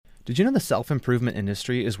Did you know the self-improvement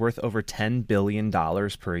industry is worth over $10 billion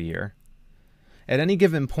per year? At any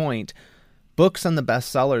given point, books on the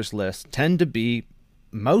bestsellers list tend to be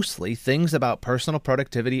mostly things about personal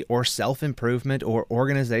productivity or self-improvement or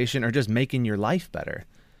organization or just making your life better,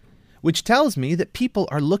 which tells me that people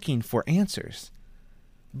are looking for answers.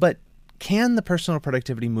 But can the personal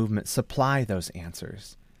productivity movement supply those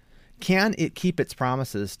answers? Can it keep its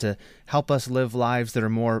promises to help us live lives that are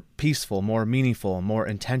more peaceful, more meaningful, more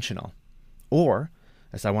intentional? Or,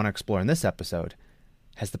 as I want to explore in this episode,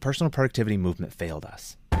 has the personal productivity movement failed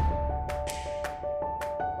us?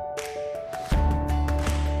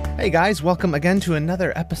 Hey guys, welcome again to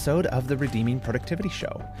another episode of the Redeeming Productivity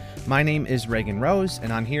Show. My name is Reagan Rose,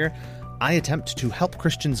 and on here, I attempt to help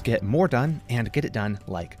Christians get more done and get it done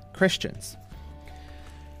like Christians.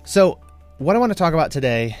 So, what I want to talk about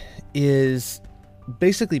today is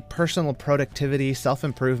basically personal productivity,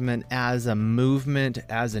 self-improvement as a movement,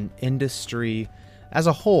 as an industry, as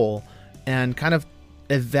a whole, and kind of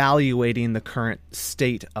evaluating the current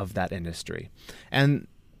state of that industry. And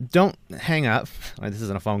don't hang up. This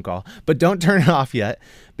isn't a phone call, but don't turn it off yet,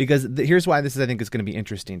 because here's why this is, I think, is going to be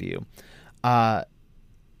interesting to you. A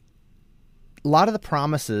lot of the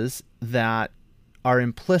promises that are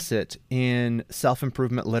implicit in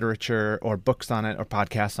self-improvement literature or books on it or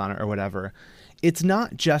podcasts on it or whatever, it's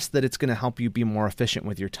not just that it's going to help you be more efficient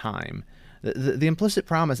with your time. The implicit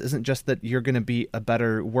promise isn't just that you're going to be a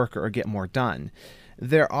better worker or get more done.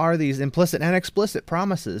 There are these implicit and explicit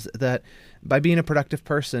promises that by being a productive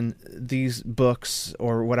person, these books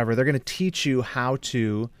or whatever, they're going to teach you how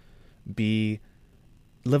to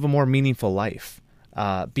live a more meaningful life,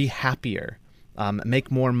 be happier,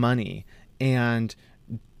 make more money, and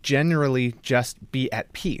generally just be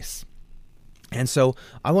at peace. And so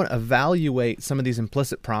I want to evaluate some of these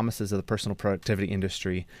implicit promises of the personal productivity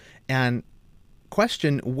industry and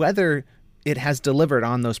question whether it has delivered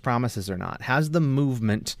on those promises or not. Has the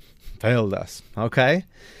movement failed us? Okay?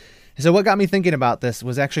 So what got me thinking about this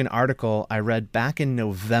was actually an article I read back in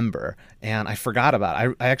November, and I forgot about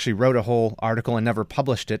it. I actually wrote a whole article and never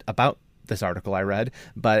published it about this article I read,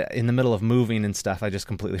 but in the middle of moving and stuff, I just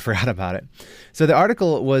completely forgot about it. So the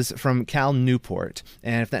article was from Cal Newport,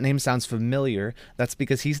 and if that name sounds familiar, that's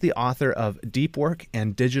because he's the author of Deep Work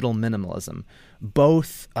and Digital Minimalism.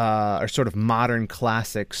 Both are sort of modern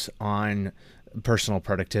classics on personal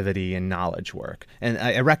productivity and knowledge work, and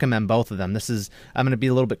I recommend both of them. I'm going to be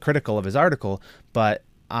a little bit critical of his article, but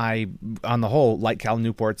I, on the whole, like Cal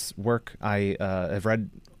Newport's work. I have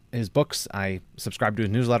read his books, I subscribe to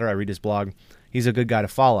his newsletter, I read his blog. He's a good guy to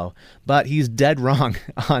follow, but he's dead wrong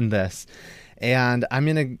on this. And I'm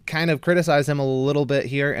going to kind of criticize him a little bit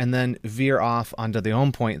here and then veer off onto the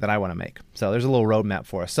own point that I want to make. So there's a little roadmap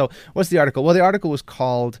for us. So what's the article? Well, the article was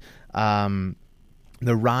called The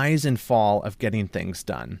Rise and Fall of Getting Things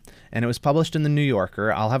Done. And it was published in the New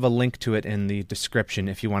Yorker. I'll have a link to it in the description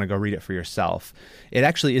if you want to go read it for yourself. It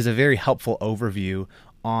actually is a very helpful overview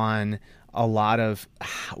on a lot of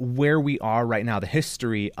where we are right now, the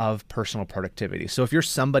history of personal productivity. So if you're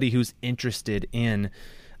somebody who's interested in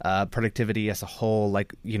productivity as a whole,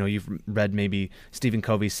 like, you've read maybe Stephen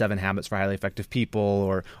Covey's 7 Habits for Highly Effective People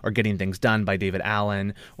or Getting Things Done by David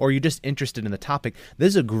Allen, or you're just interested in the topic, this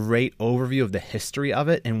is a great overview of the history of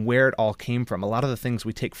it and where it all came from. A lot of the things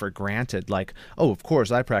we take for granted, like, oh, of course,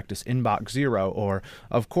 I practice Inbox Zero, or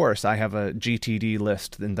of course, I have a GTD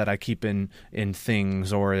list that I keep in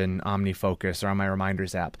Things or in OmniFocus or on my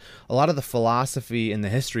Reminders app. A lot of the philosophy and the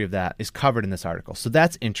history of that is covered in this article. So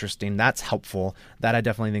that's interesting. That's helpful. That I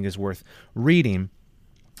definitely think is worth reading.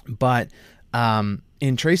 But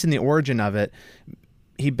in tracing the origin of it,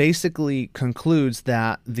 he basically concludes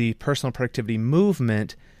that the personal productivity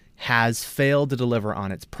movement has failed to deliver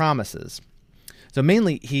on its promises. So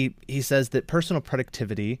mainly he says that personal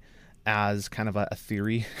productivity as kind of a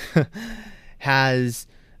theory can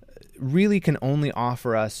only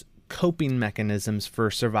offer us coping mechanisms for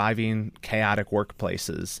surviving chaotic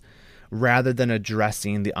workplaces, rather than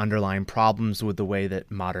addressing the underlying problems with the way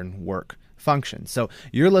that modern work functions. So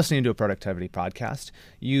you're listening to a productivity podcast.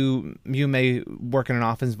 You may work in an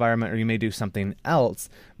office environment, or you may do something else,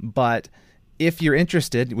 but if you're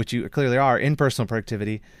interested, which you clearly are, in personal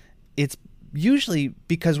productivity, it's usually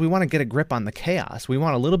because we want to get a grip on the chaos. We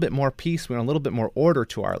want a little bit more peace. We want a little bit more order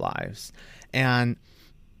to our lives. And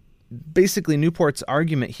basically Newport's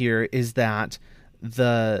argument here is that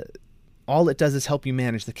all it does is help you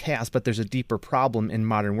manage the chaos, but there's a deeper problem in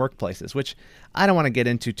modern workplaces, which I don't want to get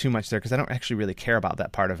into too much there because I don't actually really care about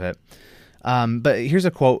that part of it. But here's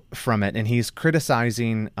a quote from it, and he's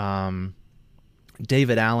criticizing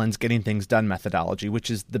David Allen's Getting Things Done methodology,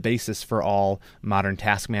 which is the basis for all modern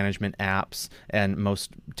task management apps and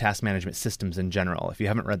most task management systems in general. If you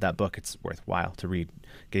haven't read that book, it's worthwhile to read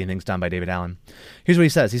Getting Things Done by David Allen. Here's what he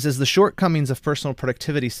says. He says, the shortcomings of personal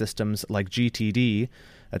productivity systems like GTD,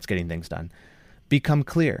 that's Getting Things Done, become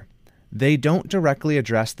clear. They don't directly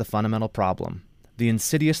address the fundamental problem, the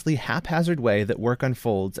insidiously haphazard way that work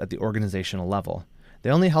unfolds at the organizational level. They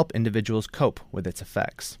only help individuals cope with its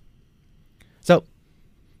effects. So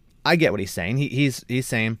I get what he's saying. He's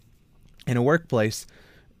saying in a workplace,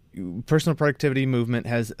 personal productivity movement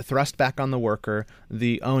has thrust back on the worker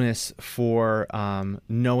the onus for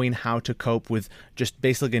knowing how to cope with just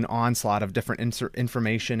basically an onslaught of different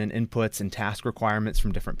information and inputs and task requirements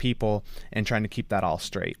from different people and trying to keep that all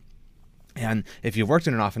straight. And if you've worked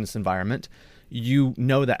in an office environment, you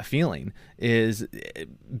know that feeling is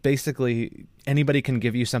basically anybody can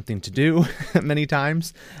give you something to do many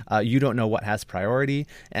times. You don't know what has priority,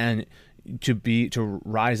 and to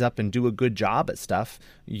rise up and do a good job at stuff,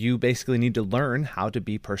 you basically need to learn how to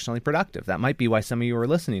be personally productive. That might be why some of you are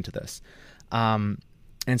listening to this. And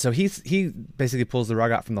so he basically pulls the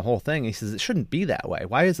rug out from the whole thing. He says it shouldn't be that way.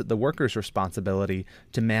 Why is it the worker's responsibility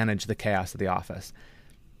to manage the chaos of the office?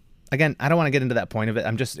 Again, I don't want to get into that point of it.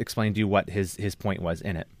 I'm just explaining to you what his point was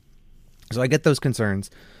in it. So I get those concerns.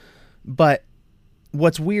 But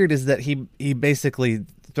what's weird is that he basically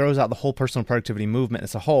throws out the whole personal productivity movement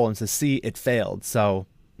as a whole and says, see, it failed. So,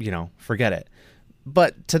 forget it.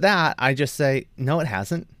 But to that, I just say, no, it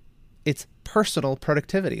hasn't. It's personal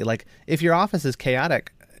productivity. Like, if your office is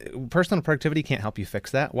chaotic, personal productivity can't help you fix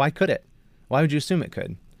that. Why could it? Why would you assume it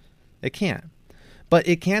could? It can't. But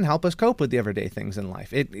it can help us cope with the everyday things in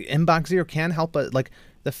life. Inbox Zero can help us, like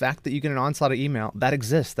the fact that you get an onslaught of email, that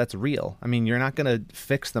exists, that's real. I mean, you're not going to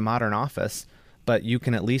fix the modern office, but you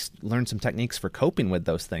can at least learn some techniques for coping with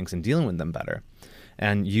those things and dealing with them better,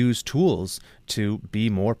 and use tools to be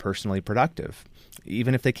more personally productive,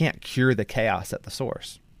 even if they can't cure the chaos at the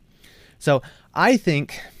source. So I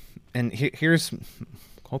think, and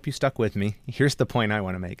hope you stuck with me, here's the point I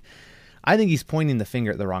want to make. I think he's pointing the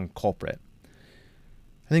finger at the wrong culprit.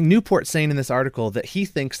 I think Newport's saying in this article that he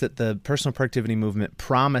thinks that the personal productivity movement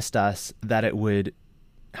promised us that it would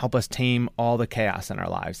help us tame all the chaos in our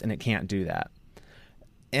lives, and it can't do that.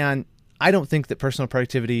 And I don't think that personal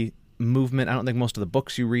productivity movement, I don't think most of the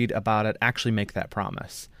books you read about it actually make that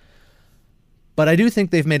promise. But I do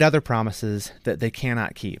think they've made other promises that they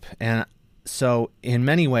cannot keep. And so in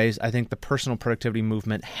many ways, I think the personal productivity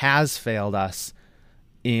movement has failed us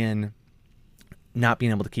in not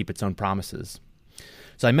being able to keep its own promises.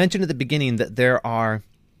 So I mentioned at the beginning that there are,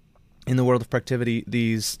 in the world of productivity,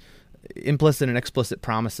 these implicit and explicit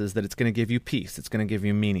promises that it's going to give you peace, it's going to give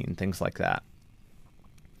you meaning, things like that.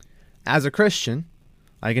 As a Christian,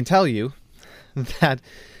 I can tell you that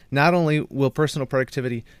not only will personal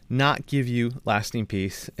productivity not give you lasting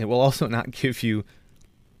peace, it will also not give you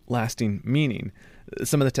lasting meaning.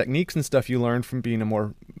 Some of the techniques and stuff you learn from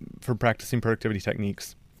practicing productivity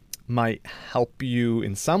techniques might help you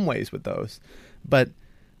in some ways with those, but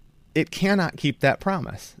it cannot keep that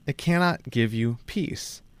promise. It cannot give you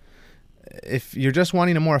peace. If you're just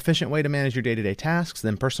wanting a more efficient way to manage your day-to-day tasks,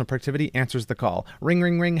 then personal productivity answers the call. Ring,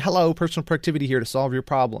 ring, ring. Hello, personal productivity here to solve your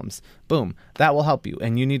problems. Boom. That will help you.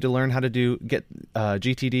 And you need to learn how to get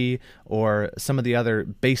GTD or some of the other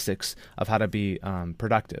basics of how to be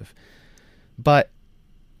productive. But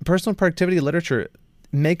personal productivity literature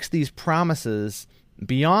makes these promises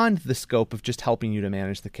beyond the scope of just helping you to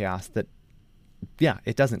manage the chaos that,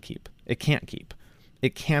 it doesn't keep. It can't keep.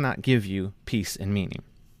 It cannot give you peace and meaning.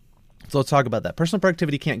 So let's talk about that. Personal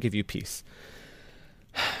productivity can't give you peace.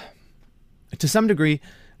 To some degree,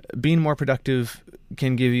 being more productive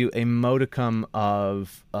can give you a modicum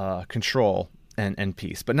of control and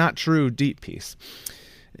peace, but not true deep peace.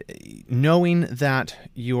 Knowing that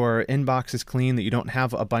your inbox is clean, that you don't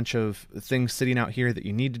have a bunch of things sitting out here that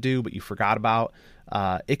you need to do but you forgot about,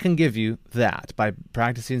 it can give you that. By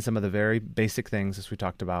practicing some of the very basic things, as we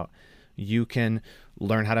talked about, you can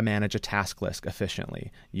learn how to manage a task list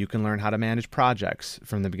efficiently. You can learn how to manage projects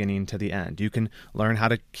from the beginning to the end. You can learn how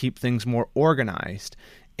to keep things more organized.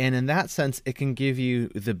 And in that sense, it can give you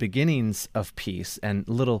the beginnings of peace and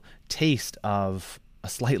little taste of a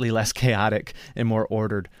slightly less chaotic and more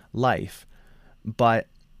ordered life. But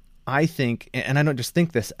I think, and I don't just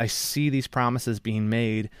think this, I see these promises being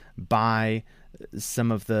made by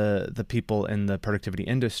some of the people in the productivity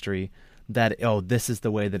industry that, this is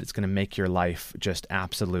the way that it's going to make your life just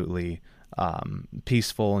absolutely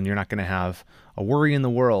peaceful, and you're not going to have a worry in the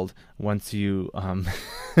world once you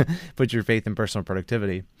put your faith in personal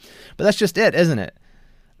productivity. But that's just it, isn't it?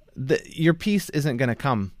 your peace isn't going to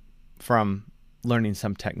come from learning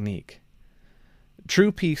some technique.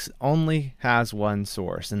 True peace only has one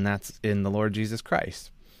source, and that's in the Lord Jesus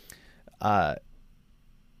Christ.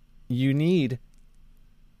 You need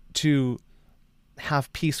to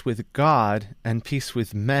have peace with God and peace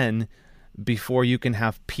with men before you can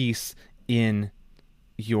have peace in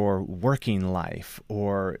your working life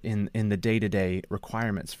or in the day-to-day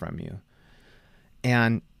requirements from you.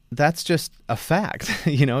 And that's just a fact.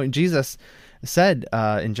 Jesus said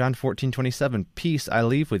in John 14:27, "Peace I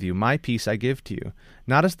leave with you, my peace I give to you.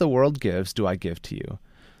 Not as the world gives do I give to you.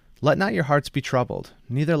 Let not your hearts be troubled,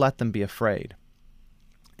 neither let them be afraid."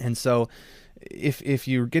 And so if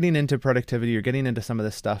you're getting into productivity, you're getting into some of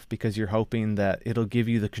this stuff because you're hoping that it'll give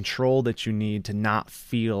you the control that you need to not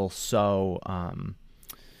feel so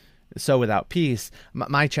without peace,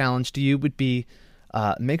 my challenge to you would be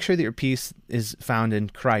make sure that your peace is found in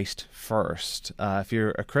Christ first. If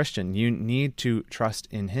you're a Christian, you need to trust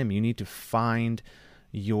in Him. You need to find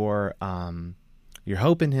your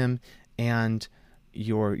hope in Him and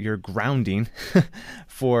your grounding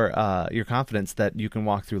for your confidence that you can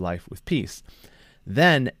walk through life with peace.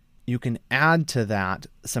 Then you can add to that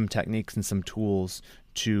some techniques and some tools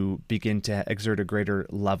to begin to exert a greater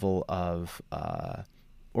level of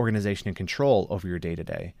organization and control over your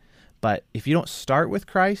day-to-day. But if you don't start with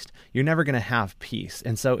Christ, you're never going to have peace.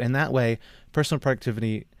 And so in that way, personal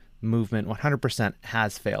productivity movement 100%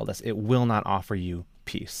 has failed us. It will not offer you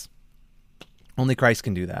peace. Only Christ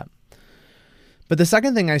can do that. But the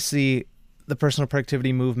second thing I see the personal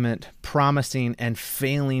productivity movement promising and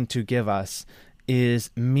failing to give us is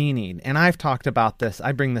meaning. And I've talked about this.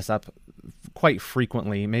 I bring this up quite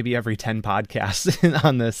frequently, maybe every 10 podcasts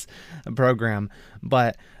on this program.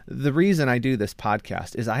 But the reason I do this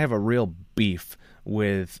podcast is I have a real beef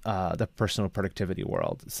with the personal productivity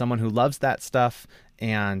world. Someone who loves that stuff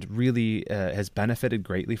and really has benefited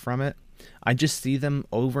greatly from it. I just see them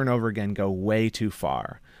over and over again go way too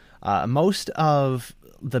far. Most of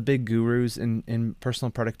the big gurus in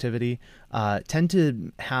personal productivity tend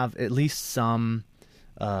to have at least some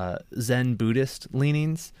Zen Buddhist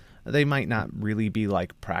leanings. They might not really be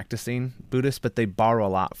like practicing Buddhist, but they borrow a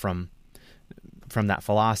lot from that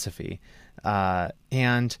philosophy.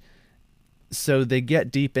 And so they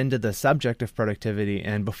get deep into the subject of productivity,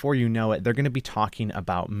 and before you know it, they're going to be talking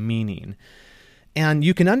about meaning. And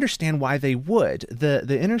you can understand why they would.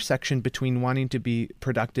 The intersection between wanting to be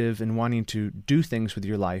productive and wanting to do things with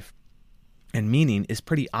your life and meaning is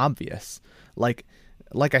pretty obvious. Like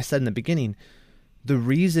I said in the beginning, the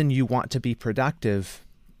reason you want to be productive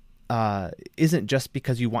isn't just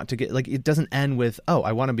because you want to get, it doesn't end with, oh,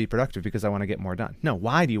 I want to be productive because I want to get more done. No,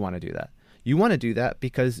 why do you want to do that? You want to do that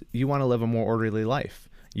because you want to live a more orderly life.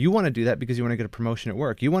 You want to do that because you want to get a promotion at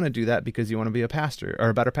work. You want to do that because you want to be a pastor or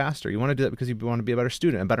a better pastor. You want to do that because you want to be a better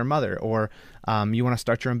student, a better mother, or you want to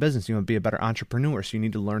start your own business. You want to be a better entrepreneur. So you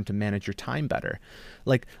need to learn to manage your time better.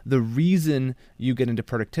 Like the reason you get into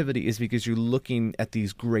productivity is because you're looking at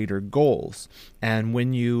these greater goals. And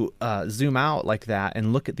when you zoom out like that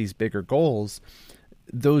and look at these bigger goals,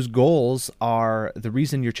 those goals are the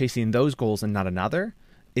reason you're chasing those goals and not another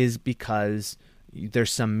is because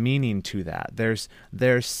there's some meaning to that.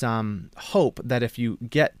 There's some hope that if you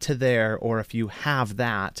get to there or if you have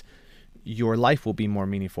that, your life will be more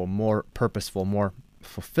meaningful, more purposeful, more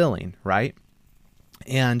fulfilling, right?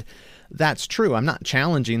 And that's true. I'm not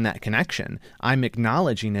challenging that connection. I'm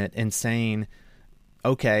acknowledging it and saying,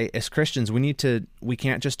 okay, as Christians, we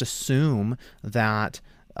can't just assume that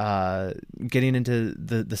getting into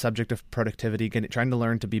the subject of productivity, trying to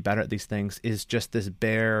learn to be better at these things is just this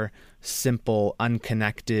bare, simple,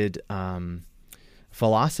 unconnected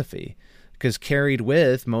philosophy. Because carried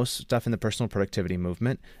with most stuff in the personal productivity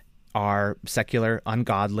movement are secular,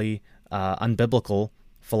 ungodly, unbiblical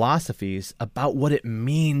philosophies about what it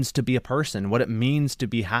means to be a person, what it means to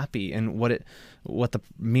be happy, and what the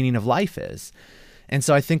meaning of life is. And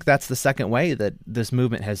so I think that's the second way that this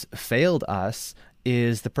movement has failed us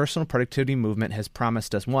is the personal productivity movement has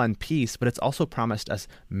promised us, one, peace, but it's also promised us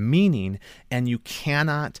meaning, and you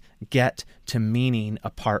cannot get to meaning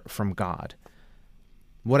apart from God.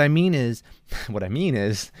 What I mean is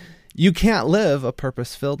you can't live a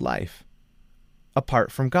purpose-filled life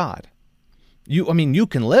apart from God. You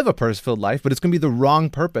can live a purpose-filled life, but it's going to be the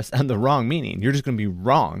wrong purpose and the wrong meaning. You're just going to be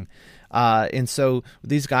wrong. And so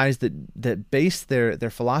these guys that base their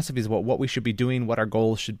philosophies about what we should be doing, what our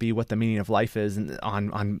goals should be, what the meaning of life is, and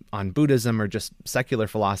on Buddhism or just secular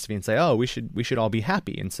philosophy, and say, oh, we should all be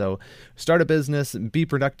happy, and so start a business and be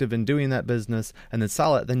productive in doing that business, and then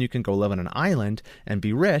sell it. Then you can go live on an island and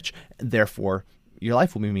be rich. Therefore, your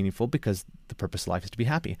life will be meaningful because the purpose of life is to be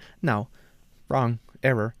happy. No, wrong,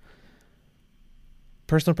 error.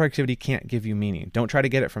 Personal productivity can't give you meaning. Don't try to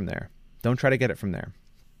get it from there. Don't try to get it from there.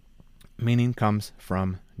 Meaning comes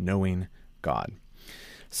from knowing God.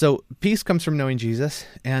 So peace comes from knowing Jesus,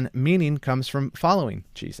 and meaning comes from following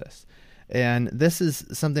Jesus. And this is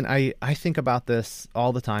something I think about this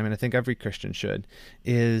all the time, and I think every Christian should,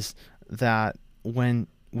 is that when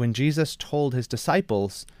Jesus told his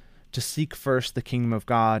disciples to seek first the kingdom of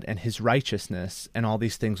God and his righteousness, and all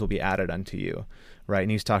these things will be added unto you, right?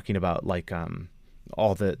 And he's talking about like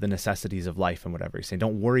all the necessities of life and whatever. He's saying,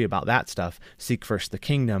 don't worry about that stuff. Seek first the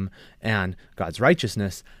kingdom and God's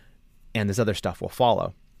righteousness, and this other stuff will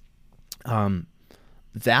follow.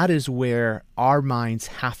 That is where our minds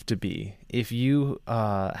have to be. If you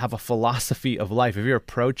have a philosophy of life, if you're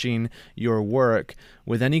approaching your work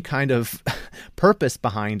with any kind of purpose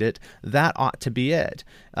behind it, that ought to be it.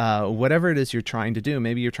 Whatever it is you're trying to do,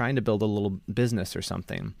 maybe you're trying to build a little business or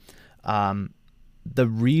something. The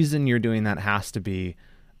reason you're doing that has to be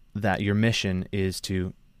that your mission is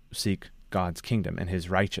to seek God's kingdom and his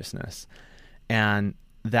righteousness. And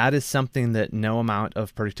that is something that no amount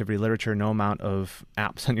of productivity literature, no amount of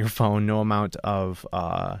apps on your phone, no amount of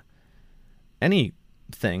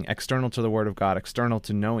anything external to the Word of God, external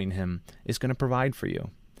to knowing him, is going to provide for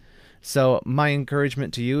you. So my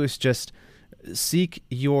encouragement to you is just seek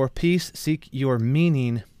your peace, seek your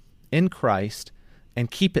meaning in Christ,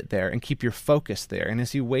 and keep it there and keep your focus there. And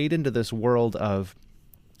as you wade into this world of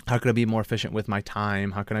how can I be more efficient with my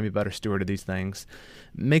time? How can I be a better steward of these things?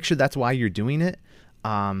 Make sure that's why you're doing it.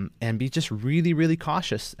 And be just really, really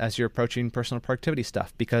cautious as you're approaching personal productivity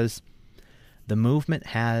stuff, because the movement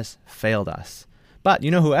has failed us. But you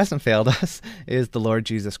know who hasn't failed us is the Lord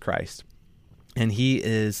Jesus Christ. And he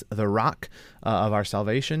is the rock of our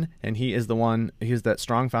salvation, and he is that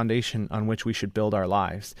strong foundation on which we should build our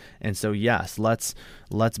lives. And so, yes, let's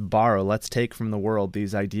take from the world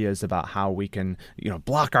these ideas about how we can,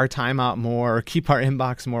 block our time out more, keep our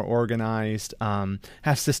inbox more organized, have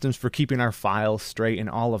systems for keeping our files straight, and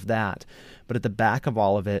all of that. But at the back of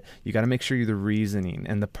all of it, you got to make sure the reasoning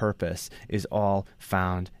and the purpose is all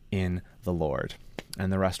found in the Lord, and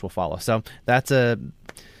the rest will follow. So that's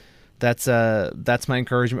my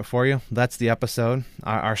encouragement for you. That's the episode.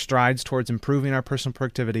 Our strides towards improving our personal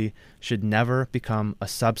productivity should never become a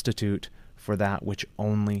substitute for that which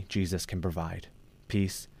only Jesus can provide: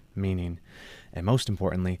 peace, meaning, and most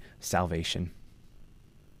importantly, salvation.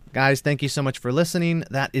 Guys, thank you so much for listening.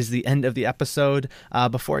 That is the end of the episode.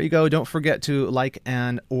 Before you go, don't forget to like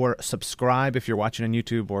or subscribe if you're watching on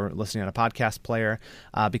YouTube or listening on a podcast player,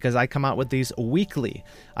 because I come out with these weekly.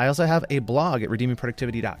 I also have a blog at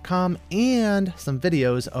redeemingproductivity.com and some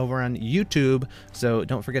videos over on YouTube, so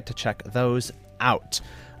don't forget to check those out.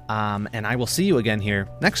 And I will see you again here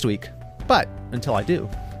next week. But until I do,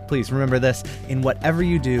 please remember this: in whatever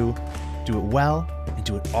you do, do it well and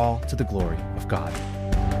do it all to the glory of God.